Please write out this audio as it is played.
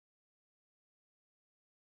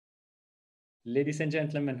Ladies and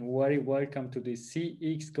gentlemen, very welcome to the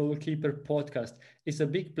CX Goalkeeper podcast. It's a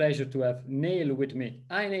big pleasure to have Neil with me.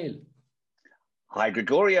 Hi, Neil. Hi,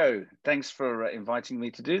 Gregorio. Thanks for inviting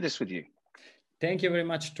me to do this with you. Thank you very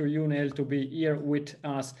much to you, Neil, to be here with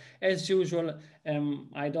us. As usual,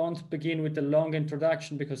 I don't begin with a long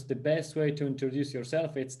introduction because the best way to introduce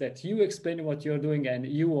yourself is that you explain what you're doing and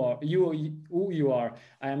who you are.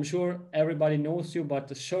 I am sure everybody knows you, but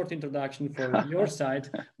a short introduction for your side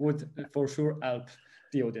would for sure help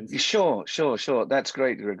the audience. Sure. That's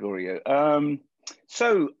great, Gregorio.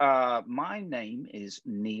 My name is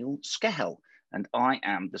Neil Skehel, and I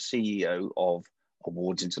am the CEO of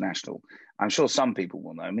Awards International. I'm sure some people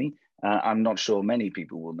will know me. I'm not sure many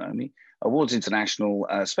people will know me. Awards International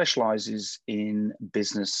specializes in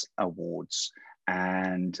business awards,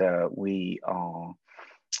 and we are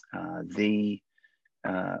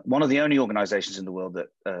one of the only organizations in the world that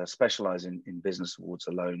specialize in business awards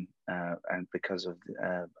alone, and because of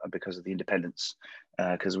the independence,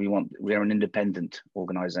 because we are an independent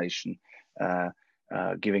organization,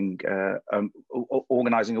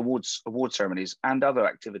 organizing award ceremonies and other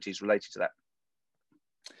activities related to that.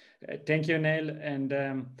 Thank you, Neil. And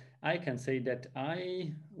I can say that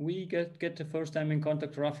we get the first time in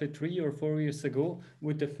contact roughly 3 or 4 years ago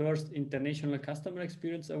with the first International Customer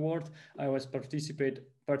Experience Award. I was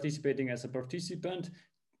participating as a participant,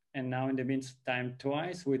 and now in the meantime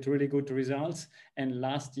twice with really good results. And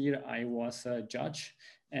last year I was a judge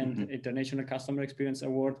and International Customer Experience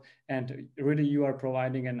Award. And really you are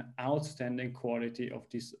providing an outstanding quality of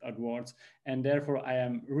these awards. And therefore I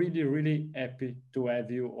am really, really happy to have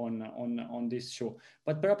you on this show.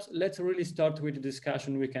 But perhaps let's really start with the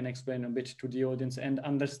discussion. We can explain a bit to the audience and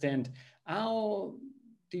understand how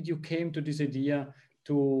did you came to this idea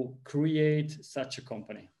to create such a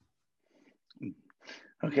company?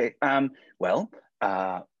 Okay, I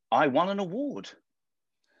won an award.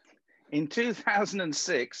 In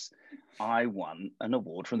 2006, I won an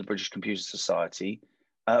award from the British Computer Society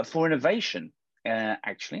for innovation,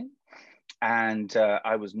 actually. And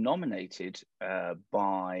I was nominated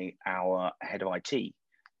by our head of IT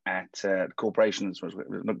at corporations,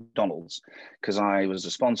 McDonald's, because I was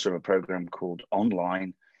a sponsor of a program called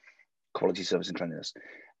Online Quality Service and Cleanliness.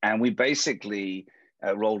 And we basically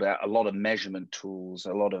rolled out a lot of measurement tools,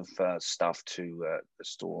 a lot of stuff to the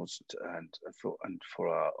stores and for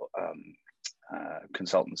our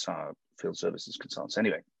consultants, our field services consultants.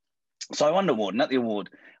 Anyway, so I won an award, and at the award,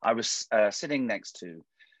 I was sitting next to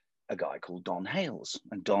a guy called Don Hales,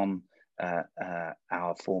 and Don,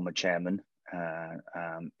 our former chairman,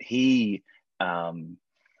 he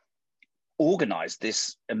organized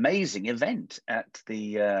this amazing event at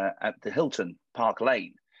the Hilton Park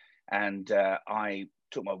Lane. And I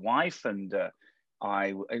took my wife, and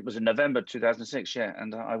it was in November 2006,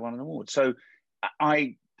 and I won an award. So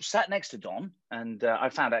I sat next to Don, and I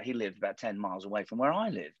found out he lived about 10 miles away from where I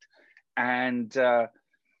lived. And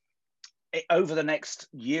over the next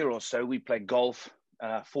year or so, we played golf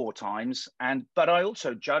 4 times. But I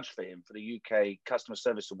also judged for him for the UK Customer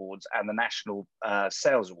Service Awards and the National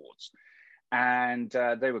Sales Awards. And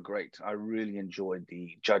they were great. I really enjoyed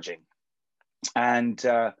the judging. And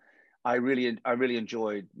I really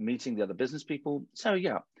enjoyed meeting the other business people. So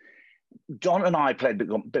yeah, Don and I played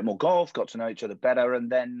a bit more golf, got to know each other better. And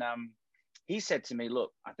then he said to me,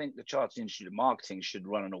 look, I think the Chartered Institute of Marketing should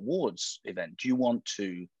run an awards event. Do you want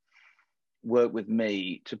to work with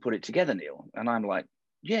me to put it together, Neil? And I'm like,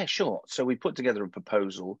 yeah, sure. So we put together a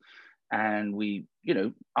proposal, and we,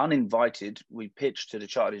 uninvited, we pitched to the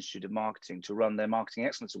Chartered Institute of Marketing to run their Marketing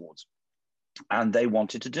Excellence Awards. And they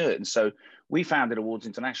wanted to do it. And so we founded Awards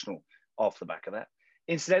International off the back of that.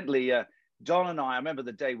 Incidentally, Don and I remember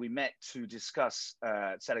the day we met to discuss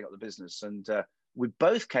setting up the business, and we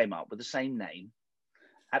both came up with the same name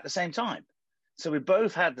at the same time. So we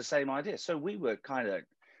both had the same idea. So we were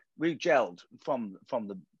we gelled from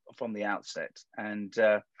the outset. And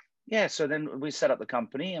so then we set up the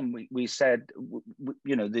company, and we said,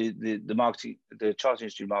 the marketing, the Chartered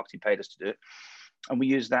Institute of Marketing paid us to do it. And we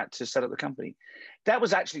used that to set up the company. That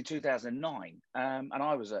was actually 2009, and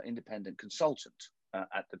I was an independent consultant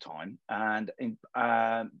at the time. And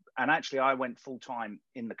actually, I went full time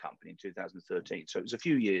in the company in 2013. So it was a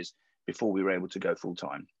few years before we were able to go full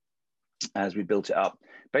time, as we built it up.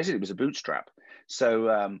 Basically, it was a bootstrap.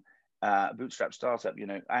 So bootstrap startup,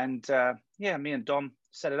 And me and Don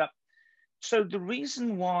set it up. So the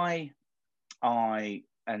reason why Don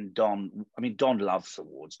loves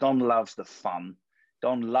awards. Don loves the fun.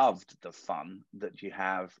 Don loved the fun that you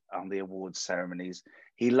have on the awards ceremonies.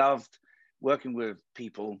 He loved working with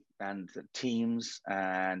people and teams,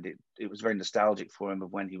 and it was very nostalgic for him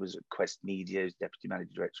of when he was at Quest Media, as deputy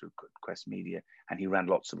managing director of Quest Media, and he ran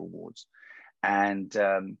lots of awards. And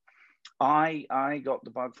I got the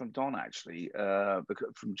bug from Don, actually,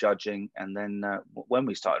 from judging, and then when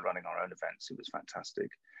we started running our own events, it was fantastic.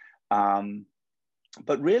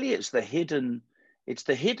 But really, it's the hidden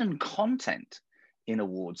content in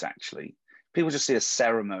awards. Actually, people just see a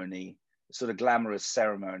ceremony, sort of glamorous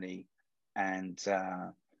ceremony, and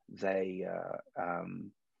they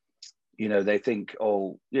they think,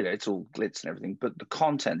 oh, it's all glitz and everything. But the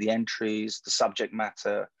content, the entries, the subject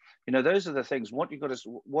matter, those are the things. What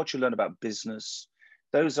you learn about business,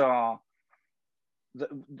 those are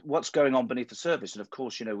what's going on beneath the surface. And of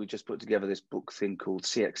course, we just put together this book thing called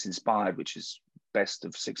CX Inspired, which is best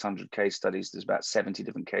of 600 case studies. There's about 70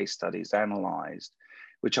 different case studies analyzed,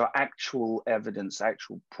 which are actual evidence,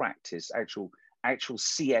 actual practice, actual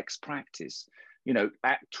CX practice,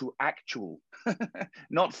 actual,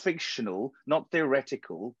 not fictional, not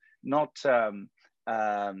theoretical, not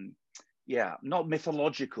not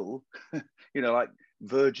mythological, like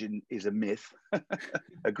Virgin is a myth,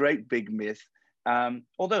 a great big myth.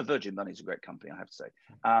 Although Virgin Money is a great company, I have to say,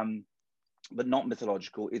 but not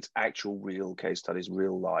mythological. It's actual real case studies,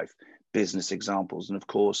 real life business examples. And of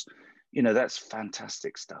course, that's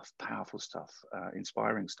fantastic stuff, powerful stuff,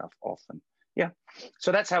 inspiring stuff often. Yeah.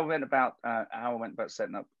 So that's how I went about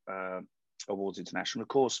setting up Awards International. Of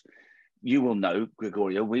course, you will know,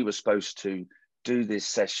 Gregorio, we were supposed to do this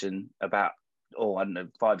session about, I don't know,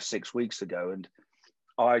 5-6 weeks ago. And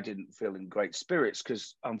I didn't feel in great spirits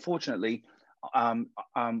because unfortunately,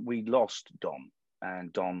 we lost Don,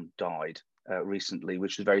 and Don died recently,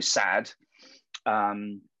 which was very sad.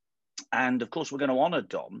 And of course, we're going to honor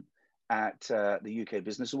Don at the UK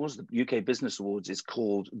Business Awards. The UK Business Awards is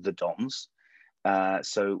called the Dons.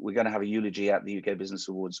 So we're going to have a eulogy at the UK Business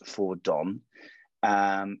Awards for Don.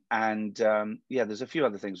 There's a few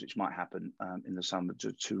other things which might happen in the summer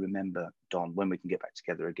to remember Don when we can get back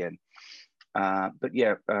together again.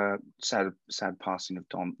 Sad passing of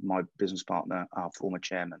Don, my business partner, our former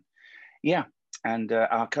chairman. Yeah, and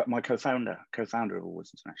my co-founder of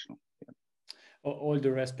Awards International. Yeah. All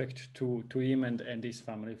the respect to him and his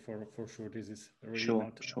family for sure. This is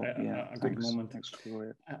really a good moment. Thanks,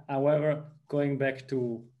 Gloria. However, going back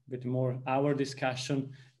to a bit more our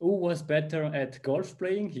discussion, who was better at golf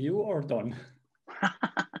playing, you or Don?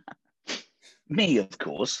 Me, of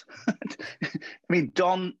course. I mean,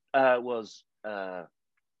 Don was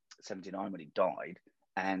 79 when he died,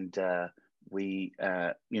 and we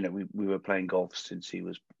were playing golf since he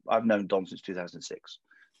was. I've known Don since 2006,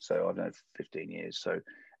 so I've known 15 years.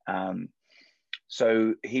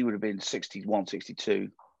 So he would have been 61, 62.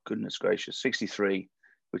 Goodness gracious, 63,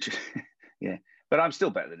 which is yeah. But I'm still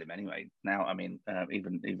better than him anyway. Now, I mean,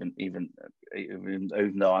 even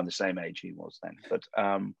though I'm the same age he was then. But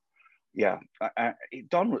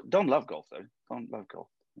Don loved golf though. Don loved golf.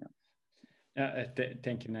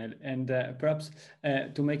 Thank you, Neil. And perhaps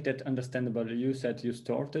to make that understandable, you said you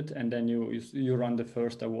started and then you run the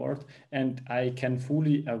first award, and I can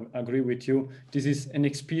fully agree with you. This is an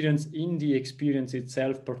experience in the experience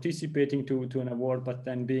itself, participating to an award, but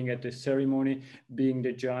then being at the ceremony, being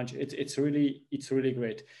the judge. It's really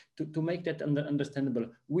great. To make that understandable,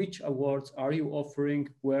 which awards are you offering?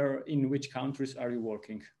 Where, in which countries are you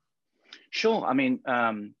working? Sure. I mean,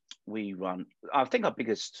 I think our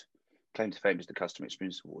biggest claim to fame is the Customer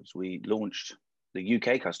Experience Awards. We launched the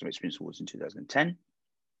UK Customer Experience Awards in 2010.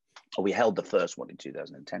 We held the first one in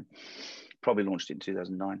 2010, probably launched it in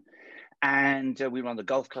 2009. And we run the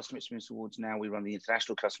Gulf Customer Experience Awards now. We run the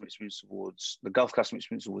International Customer Experience Awards, the Gulf Customer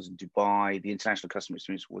Experience Awards in Dubai. The International Customer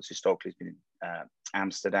Experience Awards historically has been in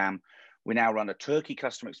Amsterdam. We now run a Turkey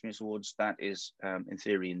Customer Experience Awards that is, in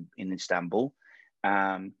theory, in Istanbul.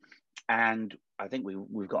 And I think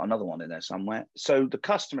we've got another one in there somewhere. So the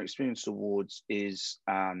Customer Experience Awards is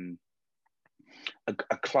a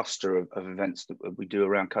cluster of events that we do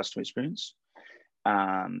around customer experience.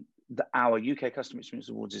 Our UK Customer Experience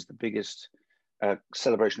Awards is the biggest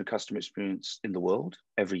celebration of customer experience in the world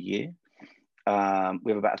every year. We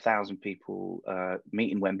have about 1,000 people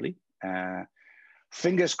meet in Wembley.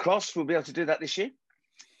 Fingers crossed we'll be able to do that this year.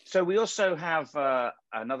 So we also have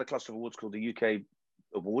another cluster of awards called the UK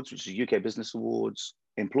Awards, which is UK Business Awards,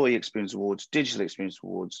 Employee Experience Awards, Digital Experience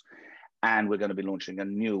Awards, and we're going to be launching a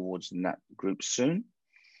new awards in that group soon.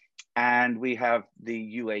 And we have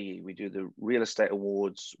the UAE. We do the Real Estate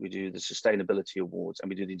Awards, we do the Sustainability Awards, and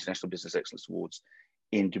we do the International Business Excellence Awards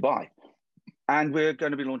in Dubai. And we're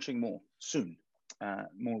going to be launching more soon,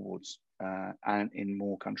 more awards, and in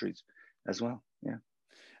more countries as well. Yeah.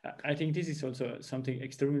 I think this is also something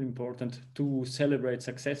extremely important to celebrate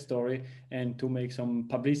success story and to make some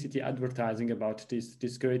publicity advertising about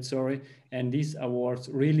this great story. And these awards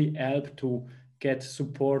really help to get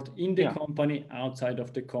support in the company, outside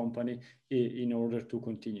of the company, in order to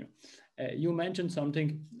continue. You mentioned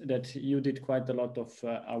something that you did quite a lot of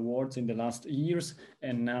awards in the last years,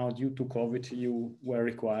 and now due to COVID, you were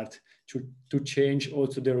required to change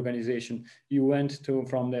also the organization. You went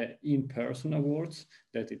from the in-person awards,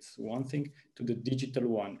 that it's one thing, to the digital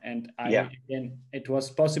one. And again, it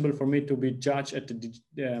was possible for me to be judged at the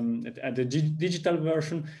digital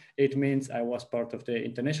version. It means I was part of the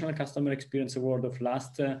International Customer Experience Award of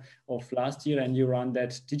last year, and you run that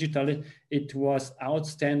digitally. It was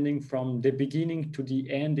outstanding from the beginning to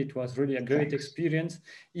the end. It was really a great experience,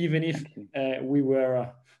 even if we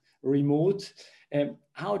were remote.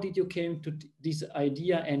 How did you came to this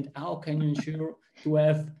idea, and how can you ensure to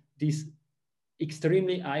have this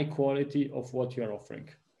extremely high quality of what you're offering?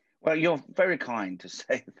 Well, you're very kind to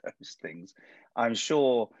say those things. I'm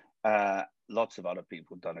sure lots of other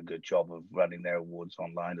people have done a good job of running their awards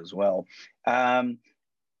online as well.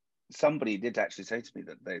 Somebody did actually say to me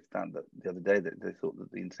that they found that the other day that they thought that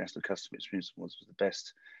the International Customer Experience Awards was the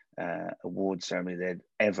best award ceremony they'd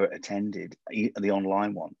ever attended, the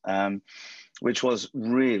online one, which was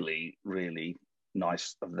really, really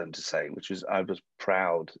nice of them to say, I was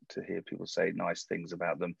proud to hear people say nice things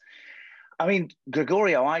about them. I mean,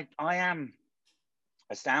 Gregorio, I am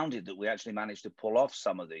astounded that we actually managed to pull off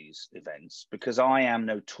some of these events, because I am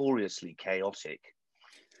notoriously chaotic.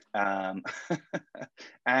 But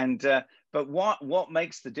what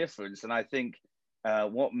makes the difference, and I think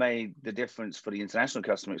what made the difference for the International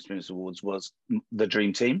Customer Experience Awards was the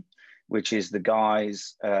Dream Team, which is the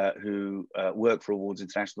guys who work for Awards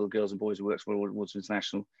International, the girls and boys who work for Awards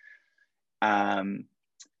International.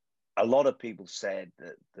 A lot of people said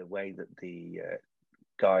that the way that the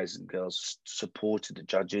guys and girls supported the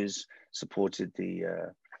judges, supported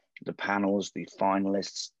the panels, the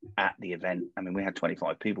finalists at the event. I mean, we had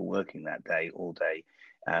 25 people working that day, all day,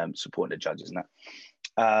 supporting the judges, and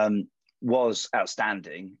that was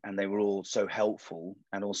outstanding. And they were all so helpful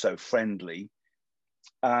and also friendly.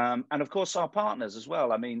 And of course, our partners as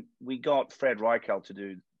well. I mean, we got Fred Reichel to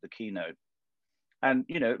do the keynote. And,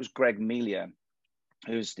 you know, it was Greg Melia,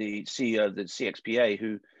 who's the CEO of the CXPA,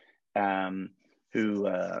 who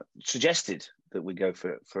suggested that we go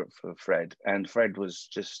for Fred. And Fred was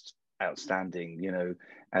just outstanding, you know,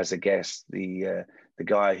 as a guest. The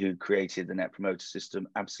guy who created the Net Promoter System,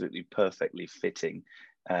 absolutely perfectly fitting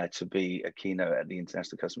to be a keynote at the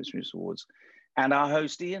International Customer Experience Awards. And our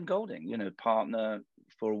host, Ian Golding, you know, partner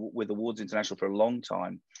with Awards International for a long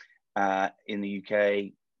time. In the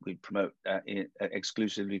UK, we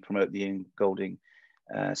exclusively promote the Ian Golding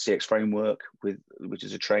CX framework, which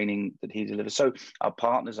is a training that he delivers. So our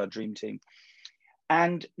partners, our Dream Team.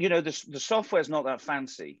 And, you know, the software is not that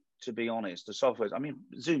fancy, to be honest. The software, I mean,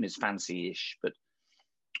 Zoom is fancy-ish, but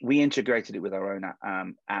we integrated it with our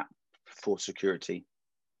own app for security.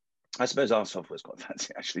 I suppose our software is quite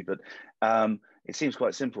fancy, actually, but it seems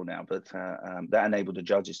quite simple now. But that enabled the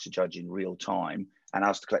judges to judge in real time and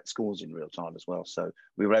us to collect scores in real time as well. So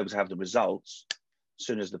we were able to have the results as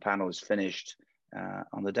soon as the panel is finished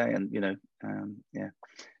on the day. And, you know, yeah.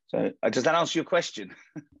 So does that answer your question?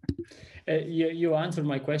 You answered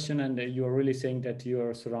my question, and you're really saying that you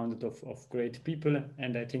are surrounded of great people.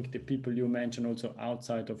 And I think the people you mentioned also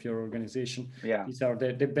outside of your organization, these are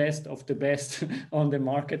the best of the best on the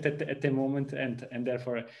market at the moment. And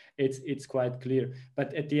therefore it's quite clear.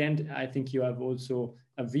 But at the end, I think you have also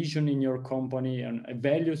a vision in your company and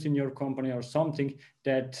values in your company, or something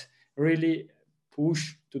that really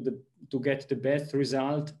push to get the best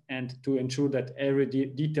result and to ensure that every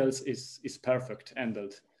details is perfect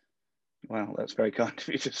handled. Well, that's very kind of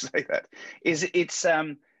you to say that.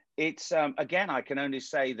 It's again, I can only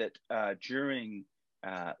say that during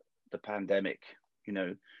the pandemic, you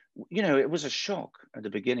know, it was a shock at the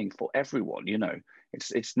beginning for everyone. You know,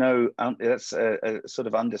 it's no, that's a sort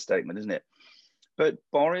of understatement, isn't it? But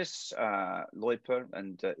Boris Leuper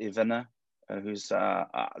and Ivana, who's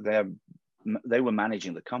they were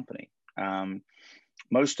managing the company.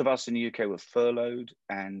 Most of us in the UK were furloughed,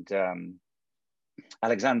 and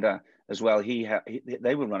Alexander as well.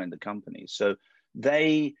 They were running the company, so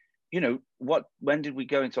they, you know, when did we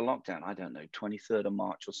go into lockdown? I don't know, 23rd of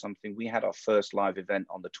March or something. We had our first live event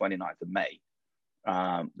on the 29th of May.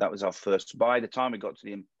 That was our first. By the time we got to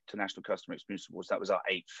the International Customer Experience Awards, that was our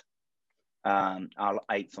eighth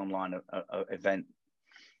online event.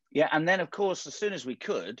 Yeah, and then of course, as soon as we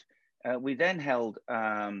could, we then held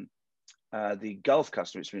the Gulf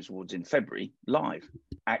Customer Experience Awards in February live,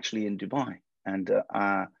 actually in Dubai. And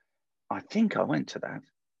I think I went to that.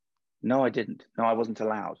 No, I didn't. No, I wasn't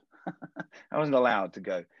allowed. I wasn't allowed to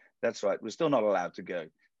go. That's right. We're still not allowed to go.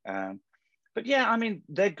 But yeah, I mean,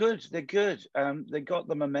 they're good. They're good. They got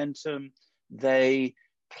the momentum. They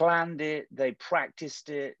planned it. They practiced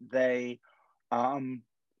it. They,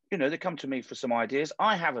 you know, they come to me for some ideas.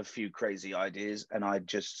 I have a few crazy ideas, and I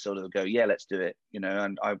just sort of go, yeah, let's do it. You know,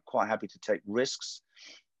 and I'm quite happy to take risks.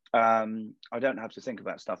 I don't have to think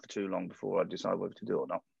about stuff for too long before I decide whether to do it or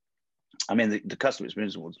not. I mean, the Customer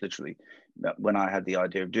Experience Awards, literally, when I had the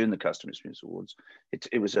idea of doing the Customer Experience Awards,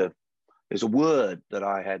 it was a word that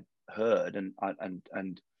I had heard, and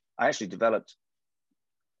I actually developed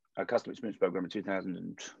a customer experience program in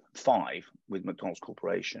 2005 with McDonald's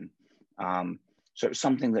Corporation. So it was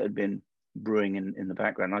something that had been brewing in the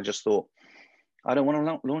background. I just thought, I don't want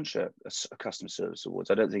to launch a customer service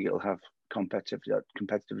awards. I don't think it'll have competitive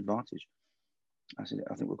advantage. I think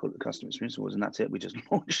we'll call it the Customer Experience Awards, and that's it. We just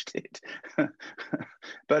launched it.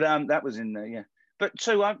 But that was in there, yeah. But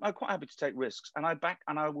so I'm quite happy to take risks, and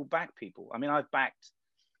I will back people. I mean, I've backed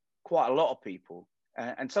quite a lot of people,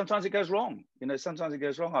 and sometimes it goes wrong. You know, sometimes it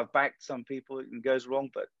goes wrong. I've backed some people and it goes wrong,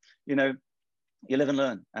 but you know, you live and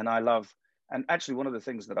learn. And I love, and actually one of the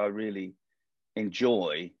things that I really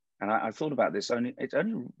enjoy, and I thought about this it's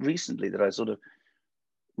only recently that I sort of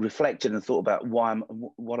reflected and thought about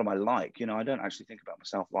what am I like? You know, I don't actually think about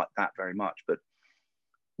myself like that very much, but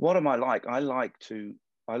what am I like? I like to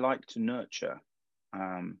nurture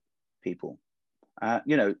people.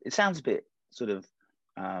 You know, it sounds a bit sort of,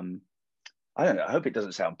 I don't know, I hope it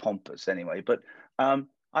doesn't sound pompous anyway, but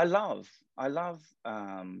I love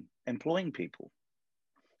employing people.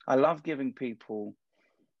 I love giving people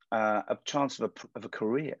a chance of a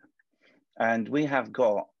career. And we have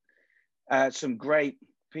got some great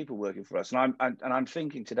people working for us. And I'm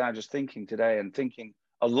thinking today, I'm just thinking today and thinking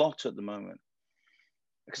a lot at the moment,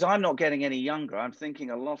 because I'm not getting any younger. I'm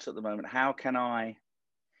thinking a lot at the moment. How can I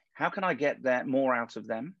get that more out of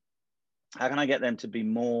them? How can I get them to be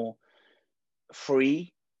more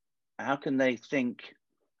free? How can they think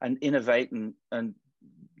and innovate and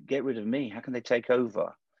get rid of me? How can they take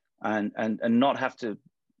over and not have to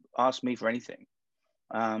ask me for anything?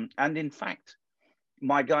 And in fact,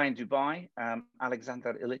 my guy in Dubai,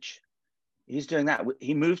 Alexander Ilic, he's doing that.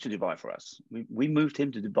 He moved to Dubai for us. We moved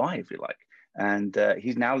him to Dubai, if you like. And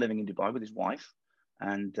he's now living in Dubai with his wife.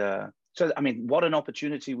 And so, I mean, what an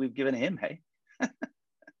opportunity we've given him, hey?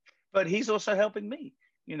 But he's also helping me.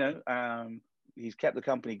 You know, he's kept the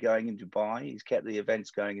company going in Dubai. He's kept the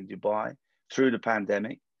events going in Dubai through the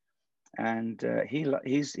pandemic. And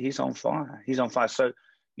he's on fire. He's on fire. So,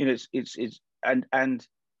 you know, it's and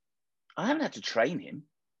I haven't had to train him.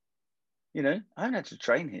 You know, I haven't had to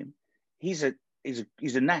train him. He's a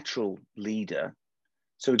natural leader.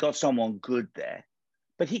 So we got someone good there,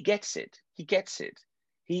 but he gets it. He gets it.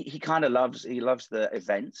 He kind of loves the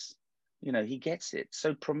events. You know, he gets it.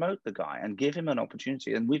 So promote the guy and give him an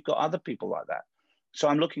opportunity. And we've got other people like that. So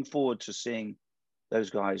I'm looking forward to seeing those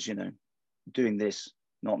guys, you know, doing this,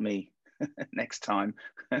 not me, next time,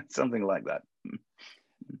 something like that.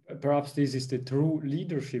 Perhaps this is the true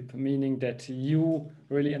leadership, meaning that you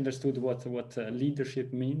really understood what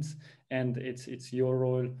leadership means, and it's your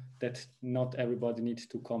role that not everybody needs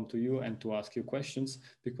to come to you and to ask you questions,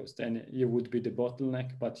 because then you would be the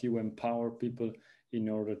bottleneck, but you empower people in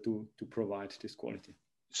order to provide this quality.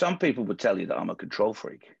 Some people would tell you that I'm a control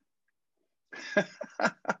freak,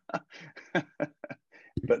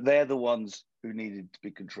 but they're the ones who needed to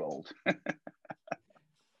be controlled.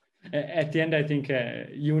 At the end, I think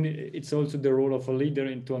it's also the role of a leader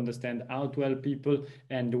in to understand how to help people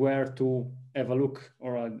and where to have a look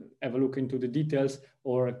into the details,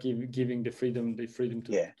 or giving the freedom to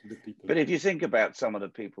the people. But if you think about some of the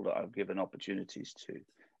people that I've given opportunities to,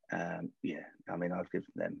 I mean, I've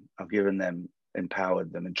given them,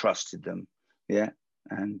 empowered them, and trusted them. Yeah,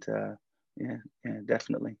 and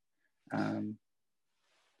definitely.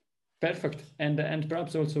 Perfect, and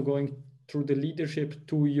perhaps also going through the leadership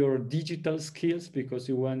to your digital skills, because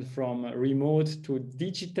you went from remote to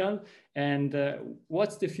digital. And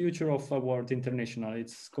what's the future of Award International?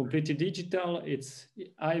 It's completely digital, it's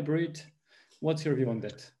hybrid. What's your view on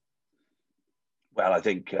that? Well, I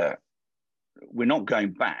think we're not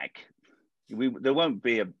going back. There won't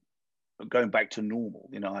be a going back to normal.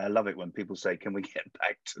 You know, I love it when people say, "Can we get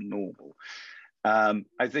back to normal?" I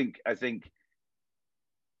think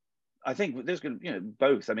there's going to, you know,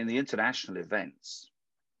 both. I mean, the international events,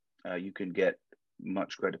 you can get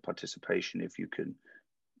much greater participation if you can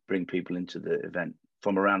bring people into the event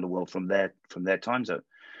from around the world from their time zone.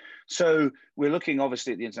 So we're looking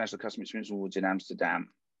obviously at the International Customer Experience Awards in Amsterdam,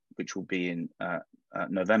 which will be in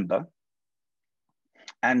November.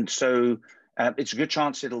 And so it's a good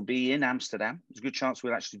chance it'll be in Amsterdam. It's a good chance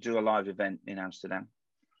we'll actually do a live event in Amsterdam,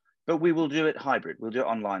 but we will do it hybrid. We'll do it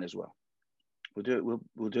online as well. We'll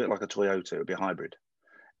do it like a Toyota. It'll be hybrid,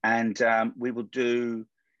 and we will do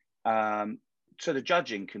so the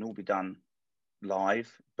judging can all be done live,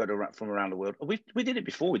 but from around the world. We did it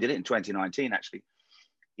before. We did it in 2019 actually.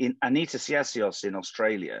 In Anita Siasios in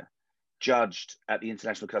Australia judged at the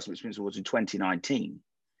International Customer Experience Awards in 2019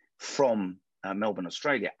 from Melbourne,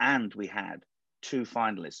 Australia, and we had 2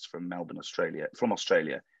 finalists from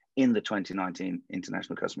Australia in the 2019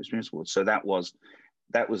 International Customer Experience Awards. So that was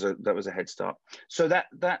a head start. So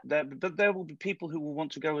but there will be people who will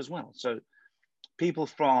want to go as well. So people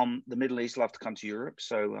from the Middle East love to come to Europe,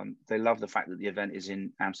 so they love the fact that the event is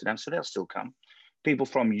in Amsterdam, so they'll still come. People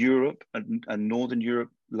from Europe and Northern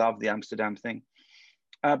Europe love the Amsterdam thing.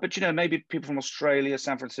 But, you know, maybe people from Australia,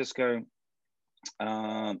 San Francisco,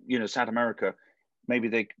 you know, South America, maybe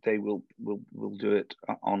they will do it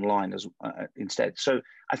online as instead. So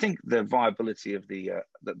I think the viability of the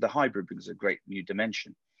hybrid brings a great new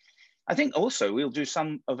dimension. I think also we'll do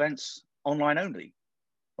some events online only,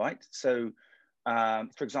 right? So,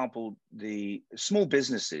 for example, the small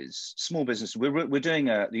businesses, we're doing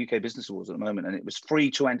the UK Business Awards at the moment, and it was free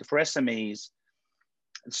to enter for SMEs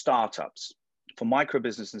and startups. For micro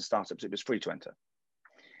business and startups, it was free to enter.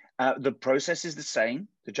 The process is the same.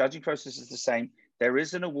 The judging process is the same. There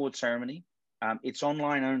is an award ceremony. It's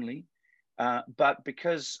online only. But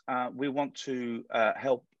because we want to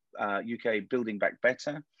help UK building back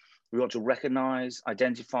better, we want to recognize,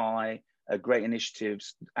 identify great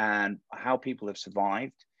initiatives and how people have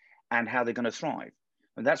survived and how they're going to thrive.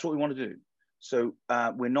 And that's what we want to do. So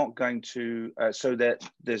we're not going to, so that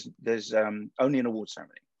there's only an award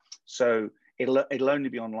ceremony. So it'll only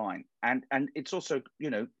be online. And it's also,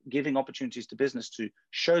 you know, giving opportunities to business to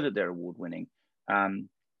show that they're award winning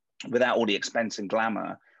without all the expense and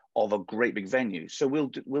glamour of a great big venue. So we'll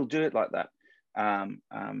do it like that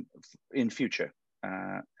in future.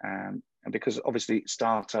 And because obviously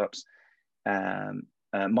startups,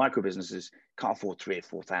 micro businesses can't afford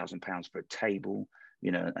 £3,000 or £4,000 for a table,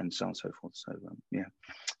 you know, and so on and so forth. So yeah,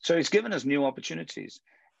 so it's given us new opportunities.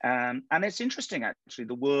 And it's interesting, actually,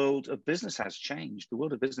 the world of business has changed. The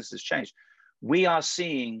world of business has changed. We are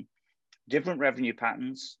seeing different revenue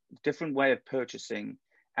patterns, different way of purchasing,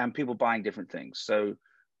 and people buying different things. So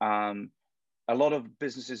a lot of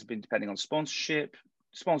businesses have been depending on sponsorship.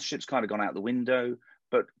 Sponsorship's kind of gone out the window,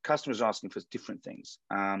 but customers are asking for different things.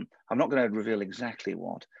 I'm not going to reveal exactly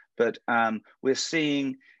what, but we're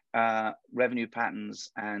seeing revenue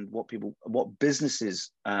patterns and what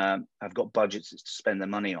businesses have got budgets to spend their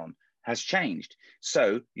money on has changed.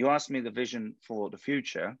 So you asked me the vision for the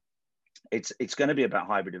future. It's going to be about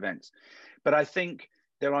hybrid events, but I think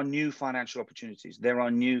there are new financial opportunities. There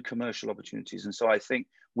are new commercial opportunities. And so I think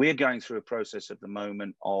we're going through a process at the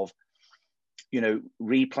moment of, you know,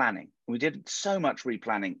 replanning. We did so much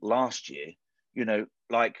replanning last year, you know,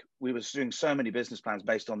 like we were doing so many business plans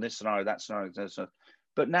based on this scenario, that scenario, that scenario.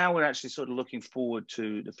 But now we're actually sort of looking forward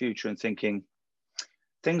to the future and thinking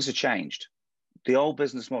things have changed. The old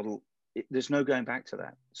business model, there's no going back to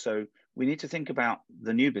that. So we need to think about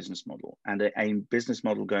the new business model and a business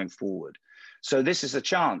model going forward. So this is a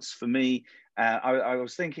chance for me. I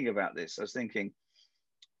was thinking about this. I was thinking,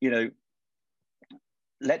 you know,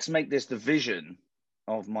 let's make this the vision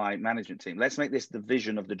of my management team. Let's make this the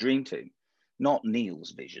vision of the dream team, not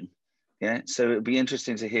Neil's vision. Yeah. So it'll be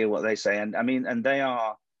interesting to hear what they say. And I mean, and they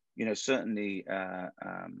are, you know, certainly,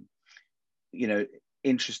 you know,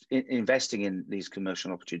 investing in these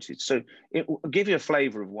commercial opportunities. So it will give you a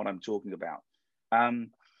flavor of what I'm talking about.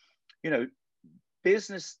 You know,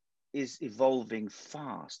 business is evolving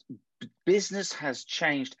fast. Business has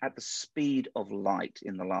changed at the speed of light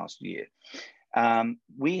in the last year.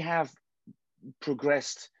 We have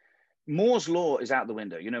progressed. Moore's law is out the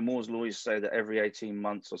window. You know, Moore's law is say that every 18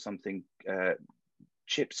 months or something,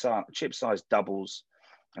 chip size doubles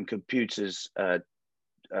and computers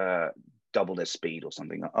double their speed or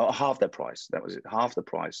something, or half their price. That was it, half the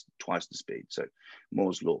price, twice the speed. So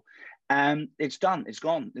Moore's law. And it's done, it's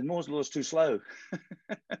gone. Moore's law is too slow.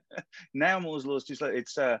 Now Moore's law is too slow.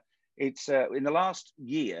 It's in the last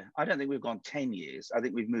year, I don't think we've gone 10 years. I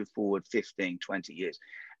think we've moved forward 15, 20 years.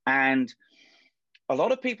 And a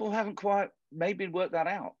lot of people haven't quite maybe worked that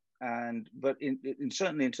out. But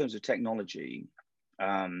certainly in terms of technology,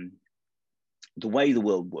 the way the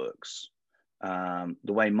world works,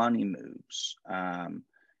 the way money moves,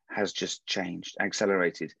 has just changed,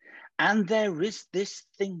 accelerated. And there is this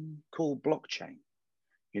thing called blockchain,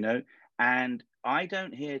 you know, and I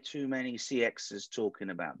don't hear too many CXs talking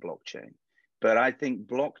about blockchain, but I think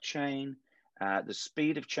blockchain, the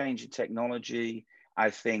speed of change in technology, I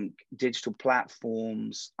think digital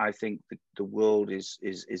platforms, I think the world is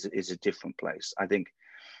a different place. I think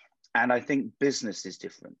business is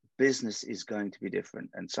different. Business is going to be different.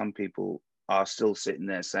 And some people are still sitting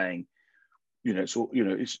there saying, you know, so, you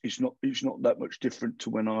know, it's not that much different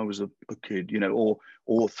to when I was a kid, you know,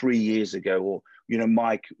 or 3 years ago, or, you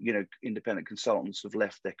know, independent consultants have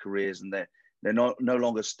left their careers and they're no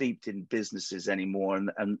longer steeped in businesses anymore.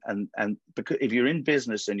 And because if you're in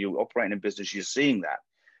business and you're operating in business, you're seeing that.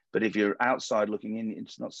 But if you're outside looking in,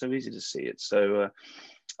 it's not so easy to see it. So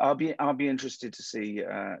I'll be interested to see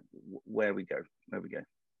where we go.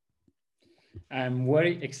 I'm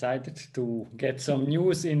very excited to get some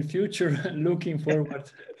news in future. Looking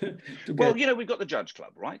forward to get. Well, you know, we've got the Judge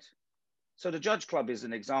Club, right? So the Judge Club is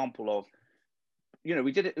an example of, you know,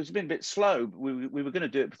 we did it. It's been a bit slow. We were going to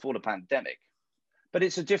do it before the pandemic, but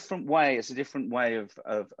it's a different way. It's a different way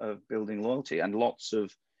of building loyalty, and lots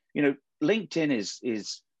of, you know, LinkedIn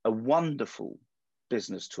is a wonderful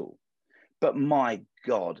business tool, but my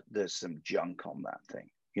God, there's some junk on that thing,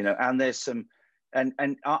 you know, and there's some. And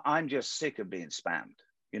I'm just sick of being spammed.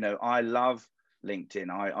 You know, I love LinkedIn.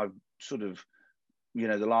 I've sort of, you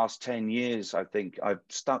know, the last 10 years, I think I've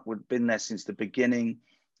been there since the beginning.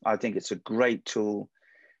 I think it's a great tool,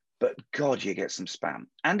 but God, you get some spam.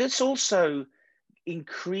 And it's also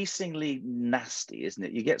increasingly nasty, isn't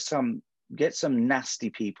it? You get some nasty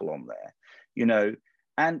people on there, you know,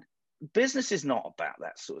 and business is not about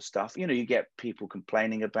that sort of stuff. You know, you get people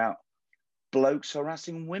complaining about blokes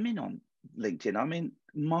harassing women on LinkedIn. I mean,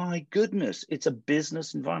 my goodness, it's a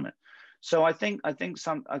business environment. So I think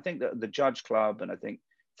that the Judge Club, and I think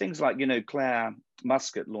things like, you know, Claire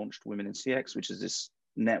Muscat launched Women in CX, which is this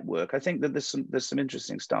network. I think that there's some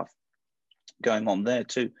interesting stuff going on there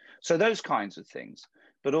too. So those kinds of things,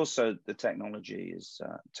 but also the technology is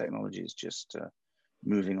just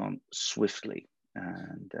moving on swiftly.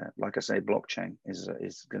 And like I say, blockchain is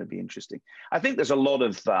going to be interesting. I think there's a lot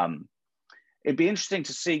of it'd be interesting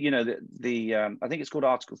to see, you know, I think it's called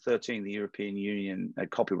Article 13, the European Union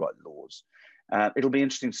copyright laws. It'll be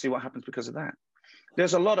interesting to see what happens because of that.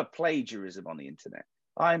 There's a lot of plagiarism on the internet.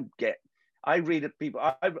 I read it, people.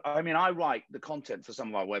 I mean, I write the content for some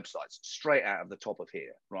of our websites straight out of the top of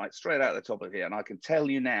here, right? Straight out of the top of here. And I can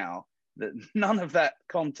tell you now that none of that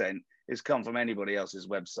content has come from anybody else's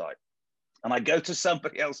website. And I go to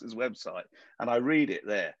somebody else's website and I read it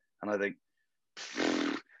there and I think,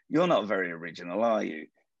 you're not very original, are you?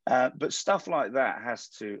 But stuff like that has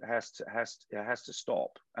to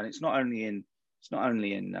stop, and it's not only in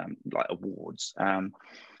like awards,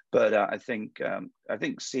 but I think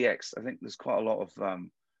CX. I think there's quite a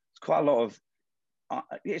lot of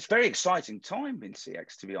it's very exciting time in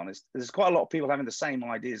CX, to be honest. There's quite a lot of people having the same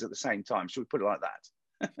ideas at the same time. Should we put it like that?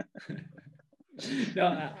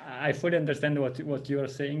 No, I fully understand what you are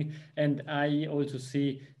saying, and I also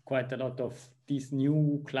see quite a lot of these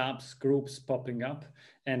new clubs, groups popping up,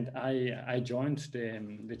 and I joined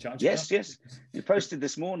the Judge Club. Yes, you posted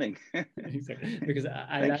this morning. Exactly, because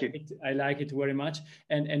I like it very much,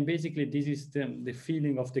 and basically this is the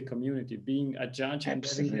feeling of the community, being a judge.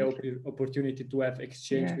 Absolutely. And having the opportunity to have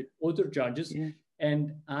exchange with other judges. Yeah.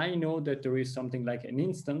 And I know that there is something like an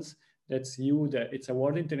instance. That's it's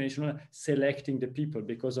Award International selecting the people,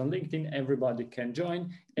 because on LinkedIn, everybody can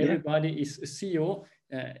join. Everybody is a CEO.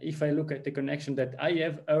 If I look at the connection that I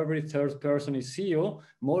have, every third person is CEO.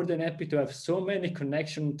 More than happy to have so many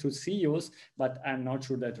connections to CEOs, but I'm not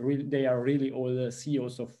sure that they are really all the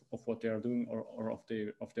CEOs of what they are doing or of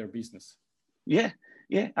their business. Yeah.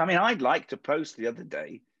 I mean, I'd like to post the other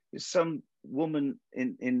day, some woman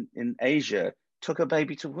in Asia took a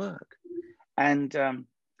baby to work, and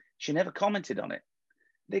she never commented on it.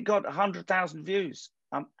 They got 100,000 views.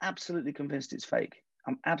 I'm absolutely convinced it's fake.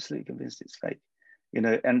 You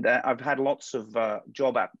know, and I've had lots of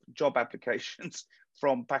job applications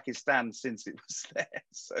from Pakistan since it was there.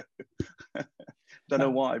 So don't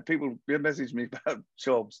know why people message me about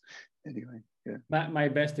jobs. Anyway, yeah. My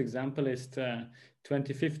best example is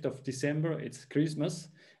 25th of December. It's Christmas.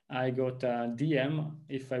 I got a DM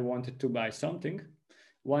if I wanted to buy something.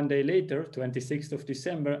 One day later, 26th of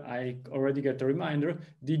December, I already got a reminder.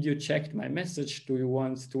 Did you check my message? Do you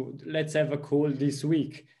want to, let's have a call this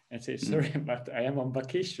week? I say, sorry, but I am on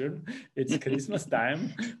vacation. It's Christmas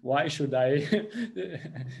time. Why should I jump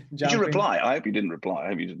Did you reply? I hope you didn't reply. I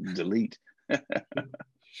hope you didn't delete.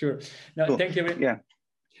 Sure. No, cool. Thank you.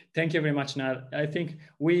 Thank you very much, Niall. I think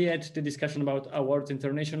we had the discussion about Awards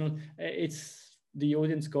International. It's the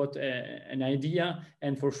audience got an idea,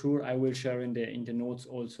 and for sure I will share in the notes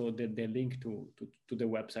also the link to the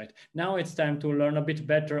website. Now it's time to learn a bit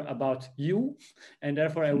better about you, and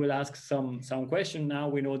therefore I will ask some question. Now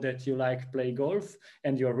we know that you like play golf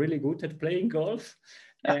and you're really good at playing golf.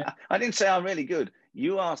 I didn't say I'm really good.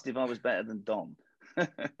 You asked if I was better than Dom.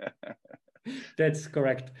 That's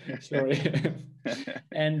correct. Sorry.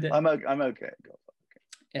 And I'm okay.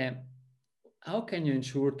 How can you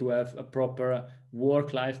ensure to have a proper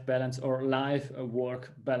work-life balance or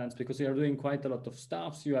life-work balance? Because you are doing quite a lot of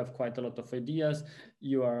stuff, you have quite a lot of ideas,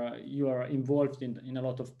 you are involved in a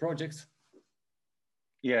lot of projects.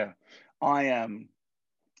 Yeah, I am.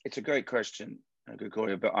 It's a great question,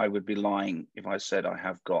 Gregorio, but I would be lying if I said I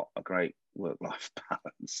have got a great work-life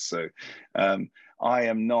balance. So I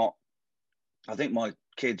am not. I think my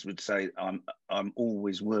kids would say I'm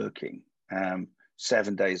always working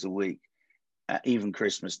 7 days a week, even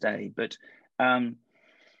Christmas Day. But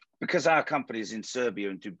because our company is in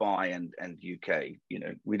Serbia and Dubai and UK, you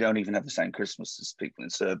know, we don't even have the same Christmas as people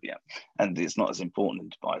in Serbia, and it's not as important in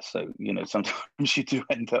Dubai. So, you know, sometimes you do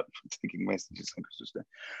end up taking messages on Christmas Day.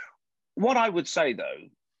 What I would say though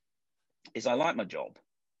is I like my job,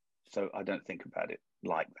 so I don't think about it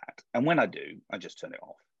like that. And when I do, I just turn it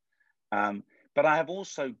off. But I have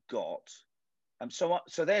also got, so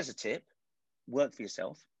there's a tip: work for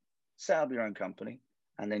yourself, set up your own company,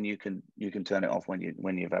 and then you can turn it off when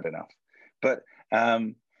you've had enough. But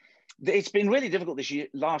it's been really difficult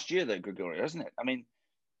last year though, Gregorio, hasn't it? I mean,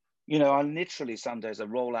 you know, I literally some days I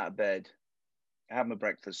roll out of bed, have my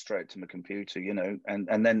breakfast straight to my computer, you know,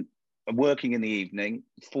 and then working in the evening,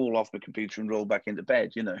 fall off my computer and roll back into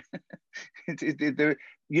bed, you know.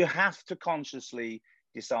 You have to consciously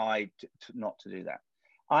decide not to do that.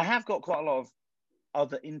 I have got quite a lot of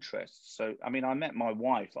other interests. So, I mean, I met my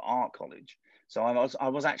wife at art college. So I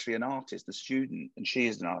was actually an artist, a student, and she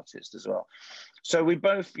is an artist as well. So we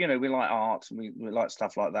both, you know, we like art and we like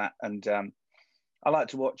stuff like that. And I like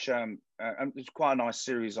to watch, it's quite a nice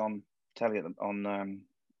series on telly on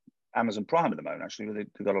Amazon Prime at the moment, actually.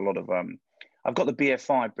 They've got a lot of, I've got the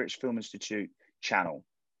BFI, British Film Institute channel,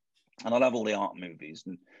 and I love all the art movies.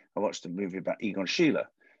 And I watched a movie about Egon Schiele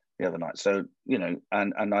the other night. So, you know,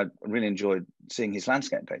 and I really enjoyed seeing his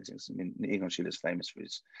landscape paintings. I mean, Egon Schiele is famous for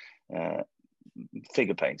his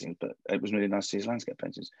figure paintings, but it was really nice to see his landscape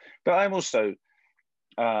paintings. But I'm also,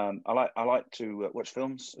 I like to watch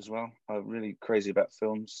films as well. I'm really crazy about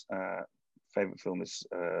films. Favorite film is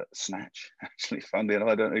Snatch, actually. Funny enough,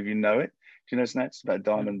 I don't know if you know it. Do you know Snatch? It's about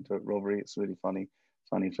diamond robbery. It's a really funny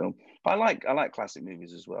film. But I like classic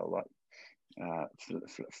movies as well, like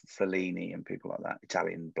Fellini and people like that,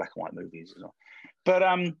 Italian black and white movies as well. But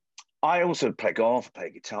I also play golf, play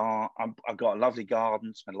guitar. I've got a lovely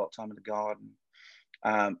garden, spend a lot of time in the garden.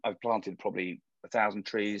 I've planted probably 1,000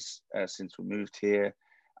 trees since we moved here.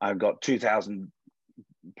 I've got 2,000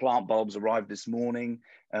 plant bulbs arrived this morning,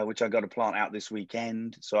 which I got to plant out this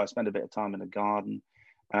weekend. So I spend a bit of time in the garden.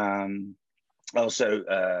 Also,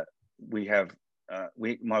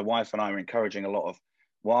 my wife and I are encouraging a lot of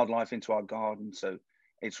wildlife into our garden. So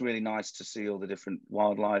it's really nice to see all the different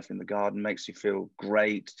wildlife in the garden. Makes you feel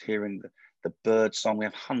great hearing the bird song. We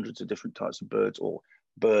have hundreds of different types of birds or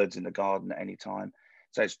birds in the garden at any time.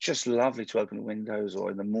 So it's just lovely to open the windows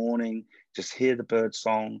or in the morning, just hear the bird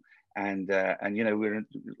song. And you know, we're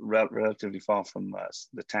relatively far from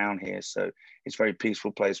the town here, so it's a very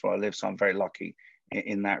peaceful place where I live. So I'm very lucky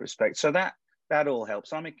in that respect. So that all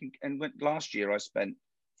helps. Last year I spent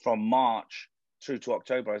from March through to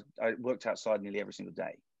October. I worked outside nearly every single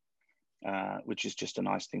day, which is just a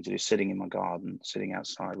nice thing to do. Sitting in my garden, sitting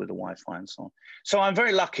outside with the Wi-Fi and so on. So I'm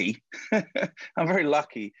very lucky. I'm very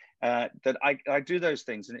lucky that I do those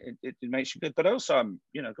things, and it makes you good. But also, I'm,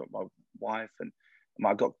 you know, got my wife and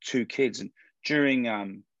I've got 2 kids, and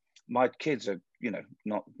during my kids are, you know,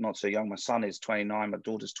 not so young. My son is 29, my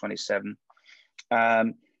daughter's 27.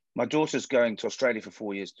 My daughter's going to Australia for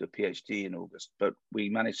 4 years to do a PhD in August, but we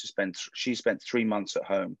managed to she spent 3 months at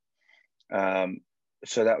home.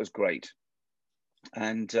 So that was great.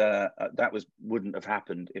 And that wouldn't have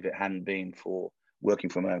happened if it hadn't been for working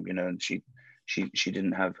from home, you know, and she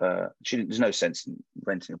didn't have, there's no sense in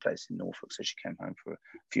renting a place in Norfolk. So she came home for a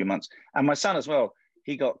few months. And my son as well,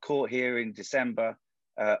 he got caught here in December.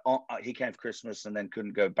 He came for Christmas and then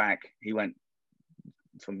couldn't go back. He went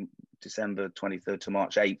from December 23rd to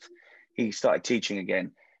March 8th. He started teaching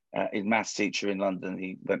again. He's a maths teacher in London.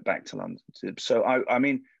 He went back to London. So I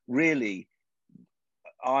mean, really,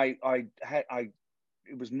 it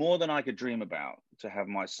was more than I could dream about to have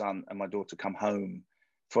my son and my daughter come home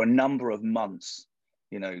for a number of months,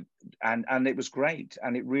 you know, and it was great.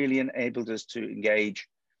 And it really enabled us to engage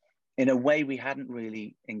in a way we hadn't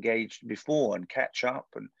really engaged before, and catch up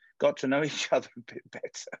and got to know each other a bit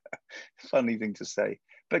better. Funny thing to say.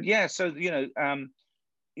 But yeah, so, having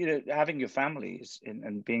your family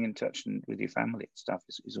and being in touch with your family and stuff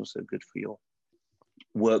is also good for your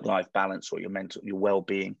work-life balance or your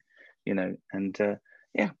well-being, and so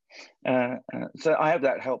I hope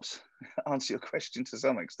that helps answer your question to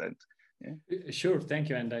some extent. Yeah. Sure, thank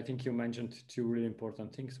you. And I think you mentioned two really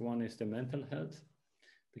important things. One is the mental health,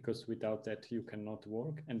 because without that you cannot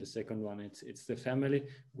work, and the second one, it's the family.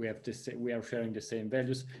 We are sharing the same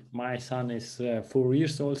values. My son is 4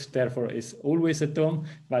 years old, therefore is always at home,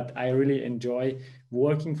 but I really enjoy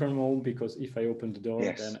working from home, because if I open the door,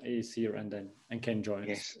 then he's here and then I can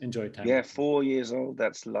enjoy time. Yeah, 4 years old.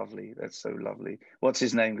 That's lovely. That's so lovely. What's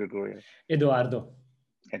his name, Gregorio? Eduardo.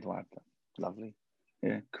 Lovely.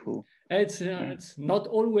 Yeah, cool. It's not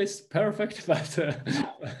always perfect, but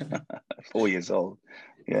 4 years old.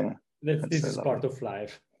 Yeah, this is part of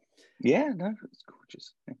life. Yeah, no, it's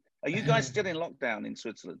gorgeous. Are you guys still in lockdown in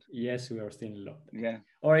Switzerland? Yes, we are still in lockdown. Yeah,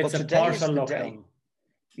 or it's a partial lockdown.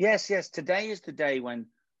 Yes. Today is the day when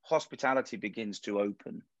hospitality begins to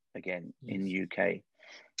open again in the UK,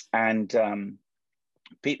 and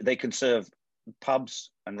they can serve,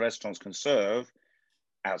 pubs and restaurants can serve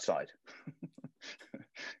outside,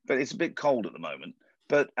 but it's a bit cold at the moment.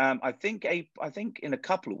 But I think in a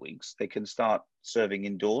couple of weeks they can start serving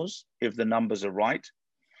indoors if the numbers are right.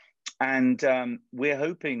 And we're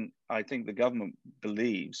hoping, I think the government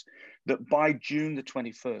believes, that by June the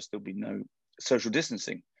 21st, there'll be no social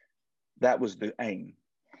distancing. That was the aim.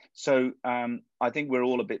 So I think we're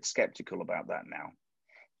all a bit skeptical about that now.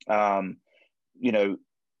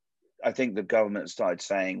 I think the government started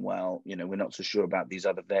saying, well, we're not so sure about these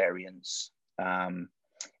other variants.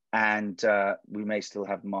 And we may still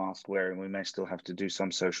have mask wearing, we may still have to do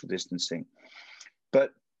some social distancing.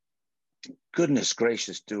 But goodness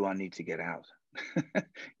gracious, do I need to get out?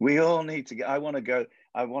 We all need to get, I want to go,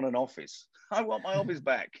 I want an office. I want my office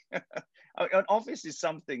back. An office is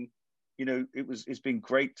something, it's been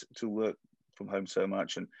great to work from home so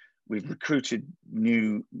much. And we've recruited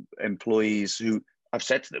new employees who I've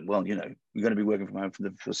said to them, well, you're going to be working from home for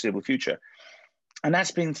the foreseeable future. And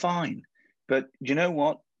that's been fine. But you know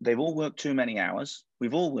what? They've all worked too many hours.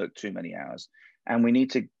 We've all worked too many hours. And we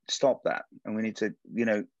need to stop that. And we need to,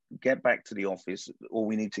 get back to the office, or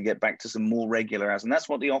we need to get back to some more regular hours. And that's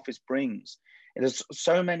what the office brings. And there's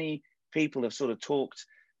so many people have sort of talked.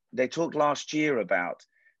 They talked last year about,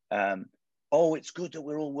 it's good that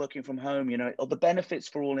we're all working from home. The benefits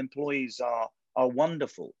for all employees are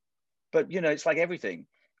wonderful. But, it's like everything.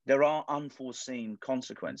 There are unforeseen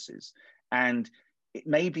consequences. And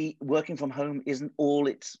maybe working from home isn't all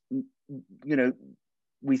it's,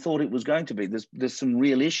 we thought it was going to be. There's some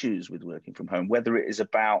real issues with working from home, whether it is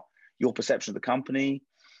about your perception of the company,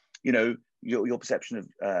 your perception of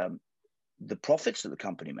the profits that the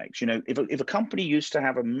company makes. If a company used to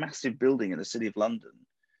have a massive building in the city of London,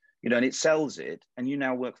 and it sells it, and you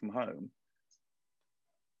now work from home,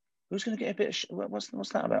 who's going to get a bit of, what's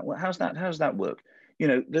that about? How's that work?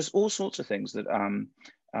 There's all sorts of things that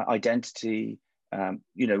identity,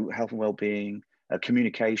 health and well-being,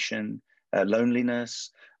 communication, loneliness,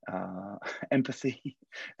 empathy.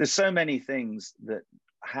 There's so many things that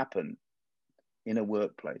happen in a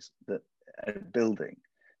workplace, that a building,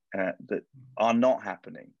 that are not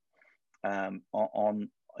happening in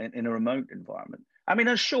a remote environment. I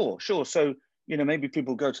mean, sure. So, maybe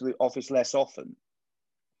people go to the office less often.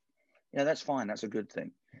 That's fine. That's a good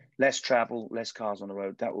thing. Less travel, less cars on the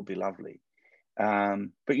road. That would be lovely.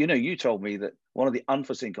 But you told me that one of the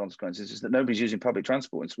unforeseen consequences is that nobody's using public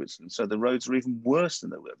transport in Switzerland, so the roads are even worse than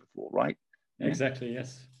they were before, right? Exactly.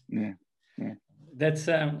 Yes. Yeah. That's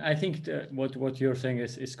I think what you're saying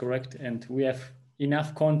is correct, and we have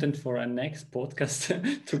enough content for a next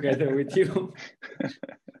podcast together with you.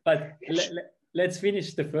 But let's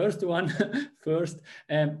finish the first one first.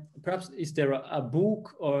 Perhaps is there a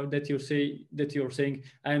book or that you're saying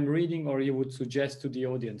I'm reading, or you would suggest to the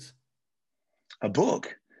audience? A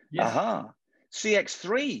book? Yes. Aha.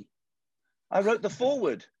 CX3. I wrote the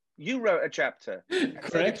foreword. You wrote a chapter.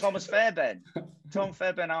 Correct. Thomas Fairbairn. Tom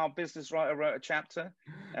Fairbairn, our business writer, wrote a chapter.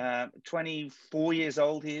 24 years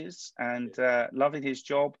old he is, and loving his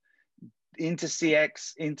job. Into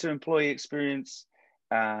CX, into employee experience.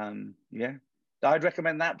 I'd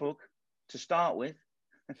recommend that book to start with.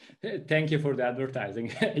 Thank you for the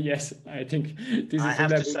advertising. Yes, I think this is. I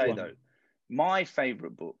have to say, though, my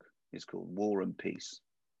favorite book is called War and Peace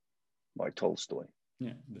by Tolstoy.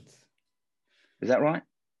 Yeah, is that right?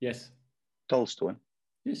 Yes. Tolstoy.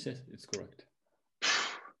 Yes, yes, it's correct.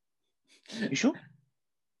 You sure?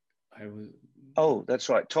 I will. Oh, that's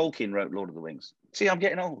right. Tolkien wrote Lord of the Rings. See, I'm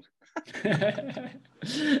getting old. I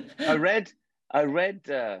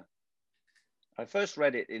first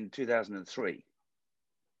read it in 2003,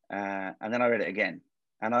 and then I read it again,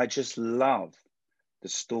 and I just love the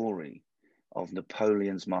story of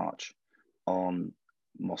Napoleon's march on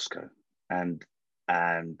Moscow, and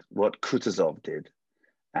what Kutuzov did,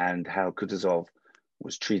 and how Kutuzov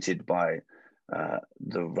was treated by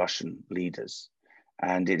the Russian leaders.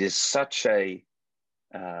 And it is such a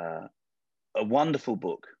wonderful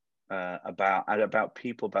book about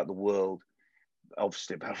people, about the world,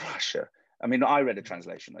 obviously about Russia. I mean, I read a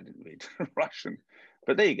translation, I didn't read Russian,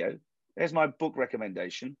 but there you go. There's my book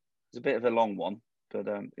recommendation. It's a bit of a long one, but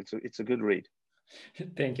it's a good read.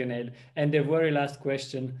 Thank you, Neil. And the very last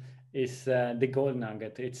question is the gold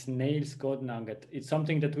nugget. It's Neil's gold nugget. It's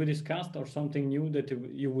something that we discussed or something new that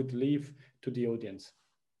you would leave to the audience.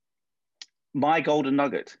 My golden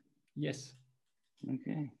nugget. Yes.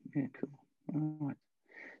 Okay. Yeah, cool. All right.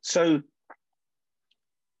 So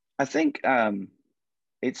I think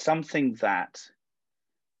it's something that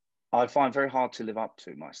I find very hard to live up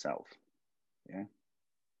to myself. Yeah.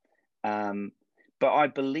 But I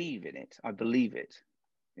believe in it. I believe it.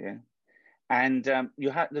 Yeah. And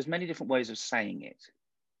there's many different ways of saying it.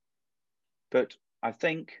 But I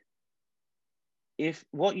think if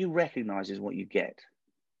what you recognize is what you get,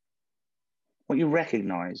 what you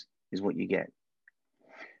recognize is what you get.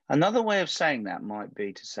 Another way of saying that might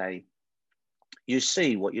be to say, you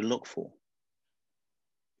see what you look for.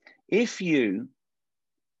 If you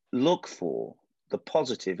look for the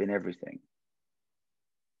positive in everything,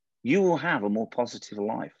 you will have a more positive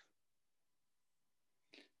life.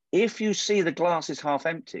 If you see the glass is half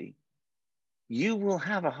empty, you will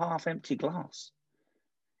have a half empty glass.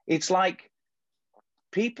 It's like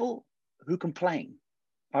people who complain.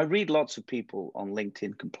 I read lots of people on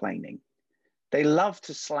LinkedIn complaining. They love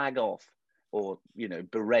to slag off or,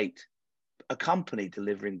 berate a company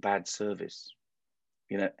delivering bad service.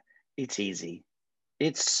 It's easy.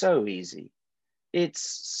 It's so easy. It's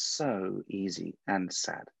so easy and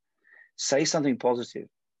sad. Say something positive,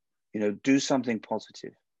 do something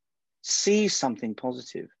positive, see something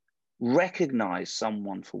positive, recognize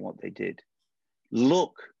someone for what they did,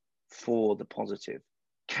 look for the positive,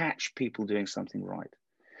 catch people doing something right.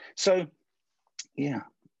 So, yeah,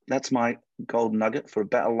 that's my gold nugget for a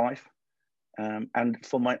better life. And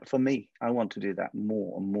for me, I want to do that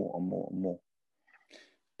more and more and more and more.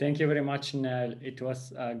 Thank you very much, Neil. It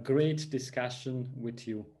was a great discussion with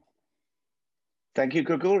you. Thank you,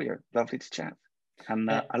 Gregorio. Lovely to chat.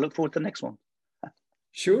 And I look forward to the next one.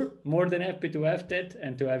 Sure, more than happy to have that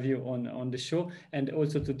and to have you on the show. And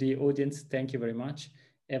also to the audience, thank you very much.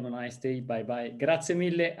 Have a nice day. Bye bye. Grazie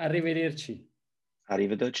mille. Arrivederci.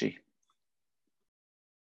 Arrivederci.